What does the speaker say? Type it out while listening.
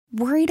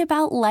Worried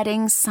about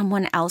letting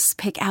someone else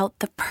pick out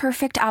the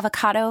perfect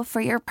avocado for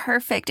your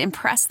perfect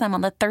impress them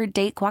on the third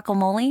date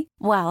guacamole?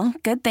 Well,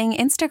 good thing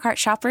Instacart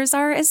shoppers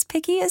are as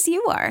picky as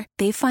you are.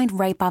 They find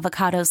ripe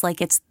avocados like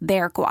it's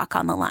their guac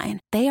on the line.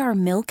 They are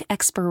milk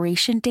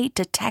expiration date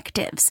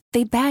detectives.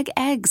 They bag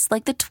eggs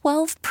like the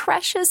 12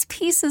 precious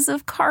pieces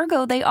of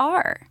cargo they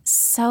are.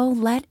 So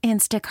let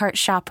Instacart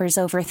shoppers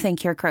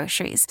overthink your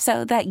groceries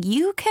so that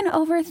you can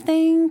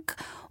overthink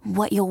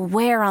what you'll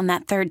wear on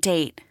that third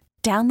date.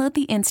 Download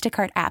the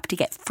Instacart app to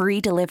get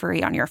free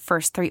delivery on your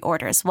first 3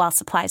 orders while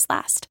supplies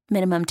last.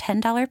 Minimum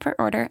 $10 per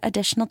order.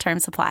 Additional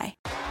terms apply.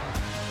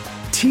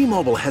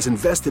 T-Mobile has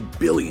invested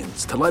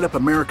billions to light up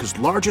America's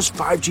largest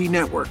 5G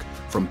network,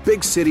 from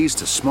big cities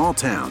to small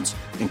towns,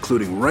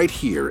 including right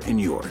here in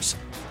yours.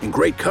 And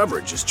great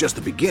coverage is just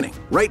the beginning.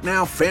 Right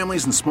now,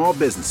 families and small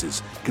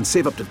businesses can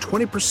save up to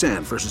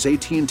 20% versus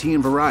AT&T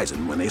and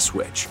Verizon when they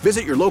switch.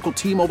 Visit your local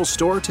T-Mobile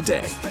store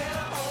today.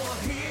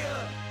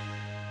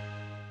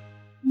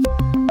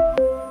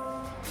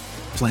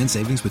 Plan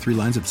savings with 3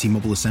 lines of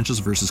T-Mobile Essentials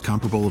versus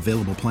comparable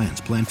available plans.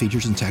 Plan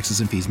features and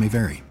taxes and fees may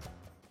vary.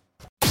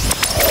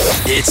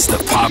 It's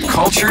the Pop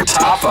Culture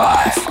Top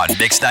 5 on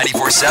Mix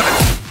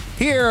 94.7.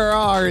 Here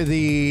are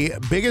the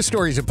biggest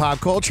stories of pop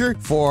culture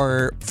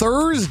for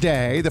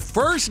Thursday, the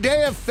first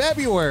day of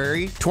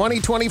February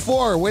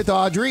 2024 with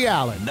Audrey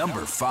Allen.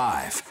 Number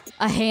 5.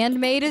 A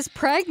handmaid is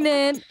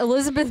pregnant.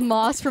 Elizabeth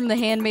Moss from The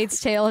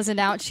Handmaid's Tale has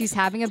announced she's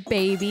having a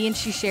baby, and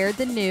she shared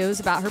the news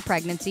about her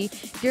pregnancy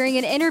during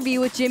an interview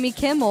with Jimmy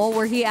Kimmel,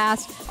 where he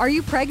asked, "Are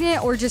you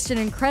pregnant or just an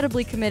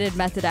incredibly committed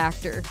method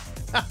actor?"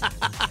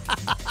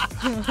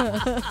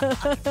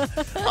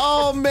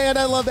 Oh, man,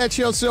 I love that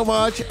show so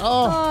much.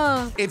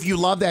 If you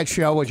love that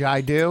show, which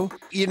I do,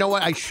 you know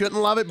what? I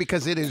shouldn't love it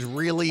because it is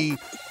really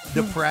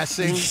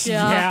depressing.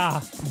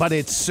 Yeah. But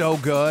it's so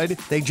good.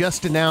 They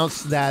just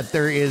announced that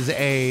there is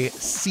a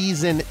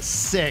season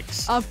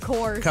 6 Of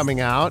course. coming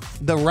out.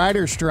 The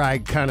writer's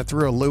strike kind of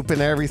threw a loop in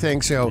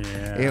everything, so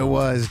it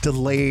was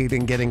delayed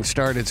in getting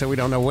started. So we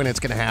don't know when it's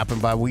going to happen,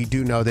 but we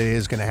do know that it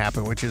is going to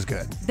happen, which is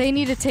good. They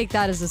need to take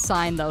that as a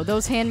sign, though.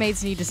 Those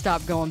handmaids need to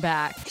stop going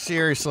back.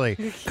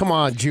 Seriously. Come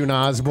on, June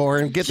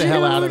Osborne. Get the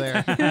hell out of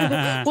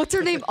there. What's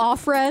her name?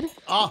 Offred?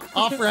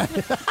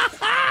 Offred.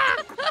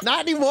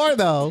 Not anymore,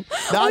 though.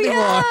 Not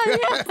anymore.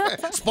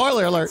 Yeah.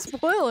 Spoiler alert.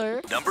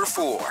 Spoiler. Number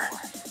 4.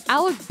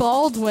 Alec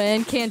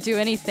Baldwin can't do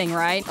anything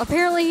right.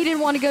 Apparently, he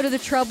didn't want to go to the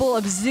trouble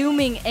of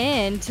zooming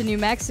in to New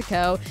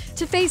Mexico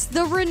to face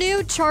the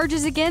renewed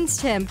charges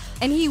against him,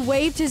 and he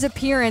waived his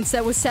appearance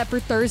that was set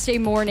for Thursday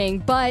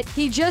morning, but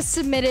he just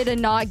submitted a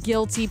not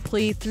guilty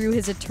plea through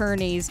his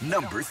attorneys.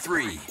 Number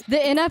 3. The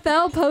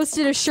NFL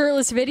posted a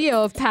shirtless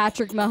video of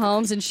Patrick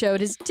Mahomes and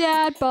showed his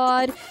dad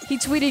bod. He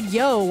tweeted,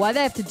 "Yo, why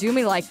they have to do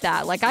me like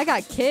that? Like, I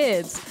got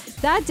kids."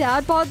 That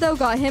dad bod, though,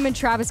 got him and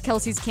Travis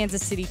Kelce's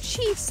Kansas City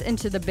Chiefs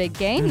into the big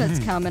game that's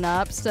coming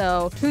up.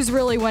 So who's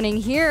really winning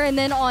here? And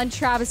then on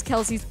Travis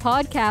Kelce's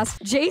podcast,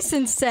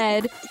 Jason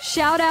said,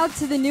 "Shout out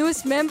to the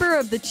newest member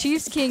of the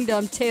Chiefs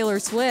Kingdom, Taylor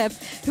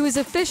Swift, who has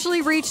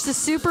officially reached the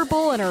Super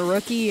Bowl in her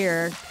rookie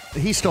year."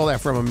 He stole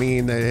that from a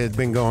meme that had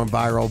been going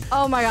viral.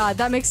 Oh my God,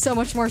 that makes so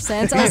much more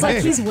sense. I was like,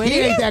 he's winning? He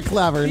ain't that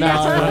clever.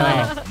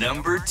 No.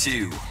 Number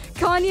 2.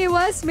 Kanye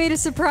West made a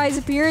surprise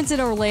appearance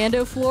in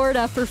Orlando,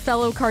 Florida for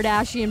fellow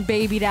Kardashian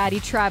baby daddy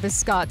Travis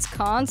Scott's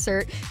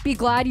concert. Be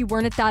glad you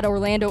weren't at that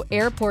Orlando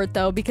airport,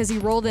 though, because he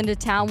rolled into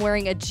town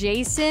wearing a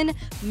Jason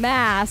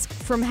mask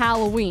from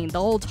Halloween,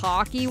 the old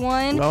hockey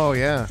one. Oh,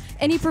 yeah.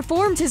 And he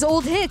performed his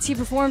old hits. He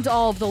performed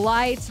All of the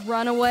Lights,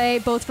 Runaway,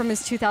 both from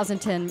his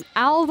 2010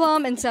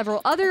 album, and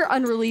several other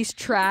unreleased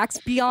tracks.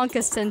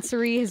 Bianca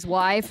Sensory, his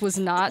wife, was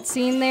not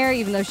seen there,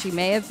 even though she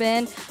may have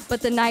been.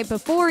 But the night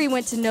before, he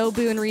went to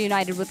Nobu and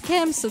reunited with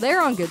Kim, so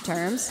they're on good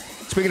terms.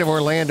 Speaking of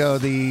Orlando,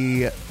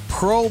 the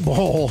Pro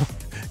Bowl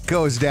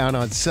goes down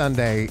on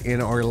Sunday in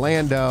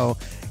Orlando.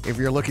 If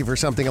you're looking for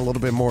something a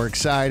little bit more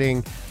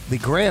exciting, the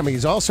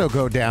Grammys also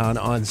go down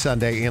on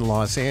Sunday in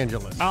Los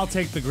Angeles. I'll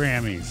take the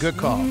Grammys. Good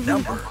call.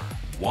 Number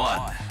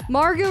 1.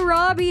 Margot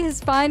Robbie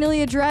has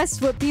finally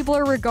addressed what people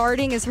are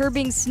regarding as her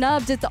being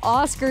snubbed at the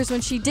Oscars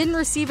when she didn't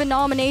receive a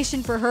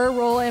nomination for her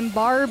role in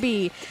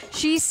Barbie.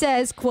 She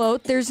says,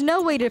 quote, "There's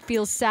no way to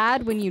feel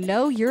sad when you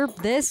know you're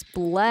this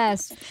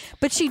blessed."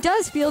 But she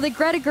does feel that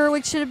Greta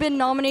Gerwig should have been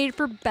nominated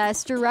for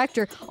Best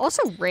Director.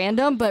 Also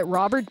random, but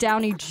Robert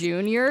Downey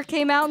Jr.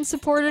 came out and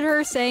supported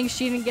her, saying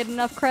she didn't get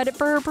enough credit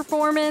for her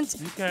performance.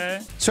 Okay.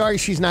 Sorry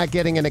she's not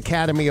getting an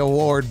Academy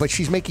Award, but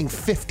she's making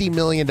 $50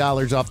 million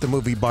off the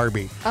movie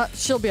Barbie.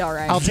 She'll be all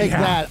right. I'll take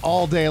that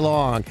all day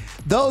long.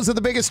 Those are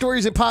the biggest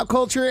stories in pop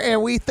culture,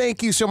 and we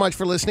thank you so much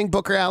for listening.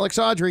 Booker, Alex,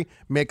 Audrey,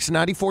 Mix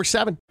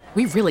 94.7.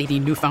 We really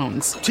need new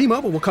phones.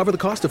 T-Mobile will cover the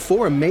cost of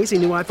 4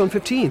 amazing new iPhone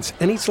 15s,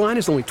 and each line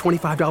is only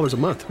 $25 a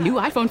month. New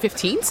iPhone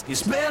 15s?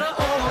 It's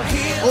better over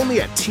here.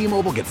 Only at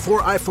T-Mobile, get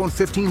 4 iPhone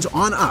 15s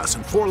on us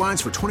and 4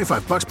 lines for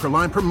 $25 per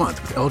line per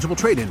month with eligible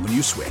trade-in when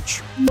you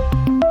switch.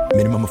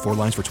 Minimum of 4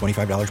 lines for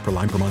 $25 per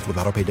line per month with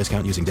auto pay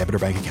discount using debit or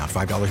bank account.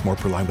 $5 more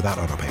per line without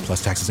auto pay,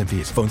 plus taxes and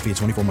fees. Phone fee at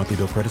 24 monthly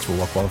bill credits for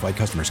well-qualified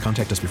customers.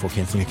 Contact us before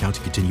canceling account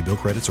to continue bill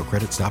credits or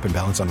credit stop and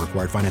balance on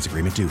required finance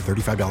agreement due.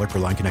 $35 per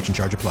line connection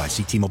charge applies.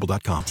 See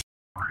T-Mobile.com.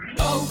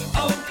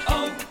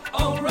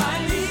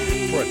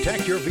 O'Reilly.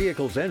 Protect your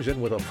vehicle's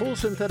engine with a full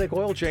synthetic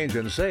oil change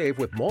and save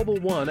with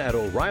Mobil 1 at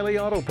O'Reilly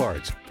Auto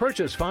Parts.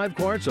 Purchase 5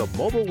 quarts of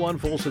Mobil 1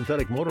 full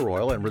synthetic motor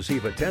oil and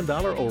receive a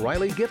 $10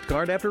 O'Reilly gift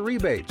card after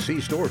rebate.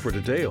 See store for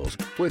details.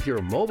 With your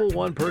Mobil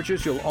 1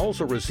 purchase, you'll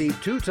also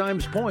receive 2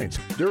 times points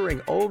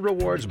during O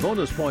Rewards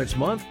Bonus Points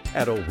Month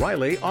at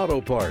O'Reilly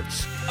Auto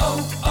Parts.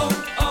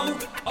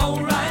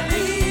 O'Reilly.